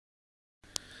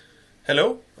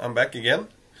Hello, I'm back again.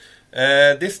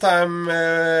 This time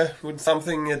with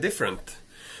something different.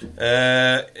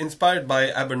 Inspired by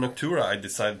Arbornoctua, I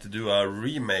decided to do a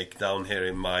remake down here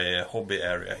in my hobby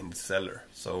area in the cellar.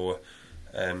 So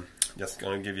just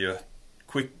gonna give you a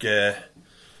quick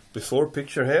before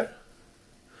picture here.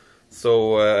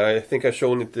 So I think I've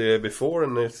shown it before,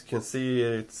 and as you can see,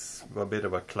 it's a bit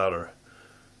of a clutter.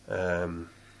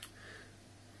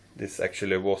 This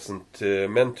actually wasn't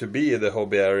meant to be the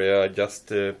hobby area. I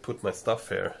just put my stuff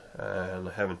here, and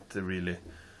I haven't really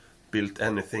built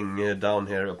anything down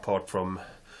here apart from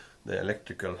the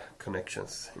electrical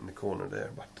connections in the corner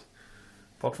there. But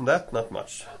apart from that, not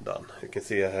much done. You can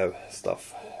see I have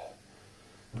stuff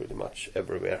pretty much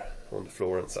everywhere on the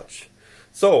floor and such.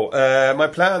 So my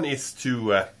plan is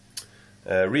to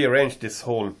rearrange this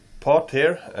whole part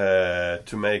here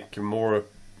to make more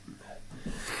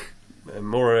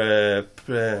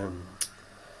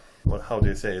how do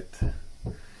you say it?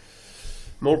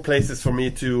 More places for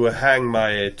me to hang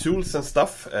my tools and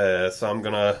stuff. So I'm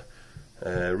gonna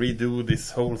redo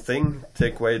this whole thing,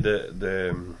 take away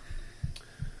the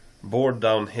board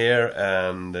down here,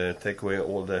 and take away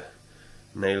all the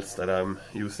nails that I'm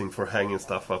using for hanging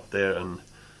stuff up there. And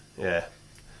yeah,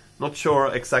 not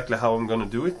sure exactly how I'm gonna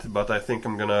do it, but I think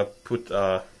I'm gonna put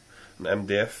an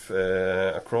MDF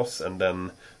across, and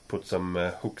then put some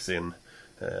hooks in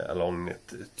along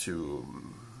it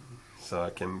so I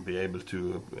can be able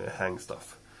to hang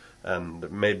stuff,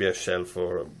 and maybe a shelf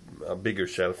or a bigger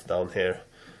shelf down here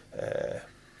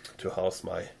to house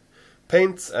my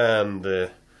paints and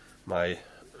my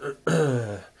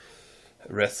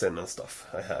resin and stuff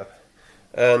I have.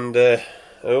 And I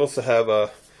also have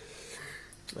a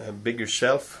bigger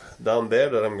shelf down there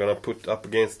that I'm gonna put up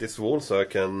against this wall, so I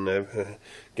can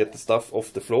get the stuff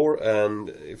off the floor. And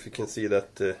if you can see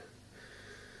that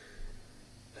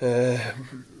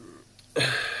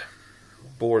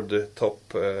board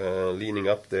top leaning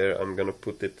up there, I'm gonna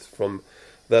put it from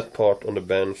that part on the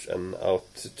bench and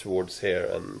out towards here,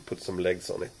 and put some legs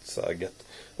on it, so I get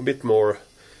a bit more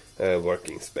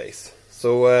working space.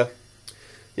 So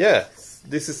yeah,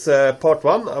 this is part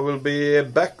one. I will be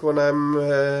back when I've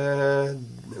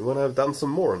done some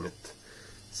more on it.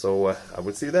 So I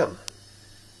will see you then.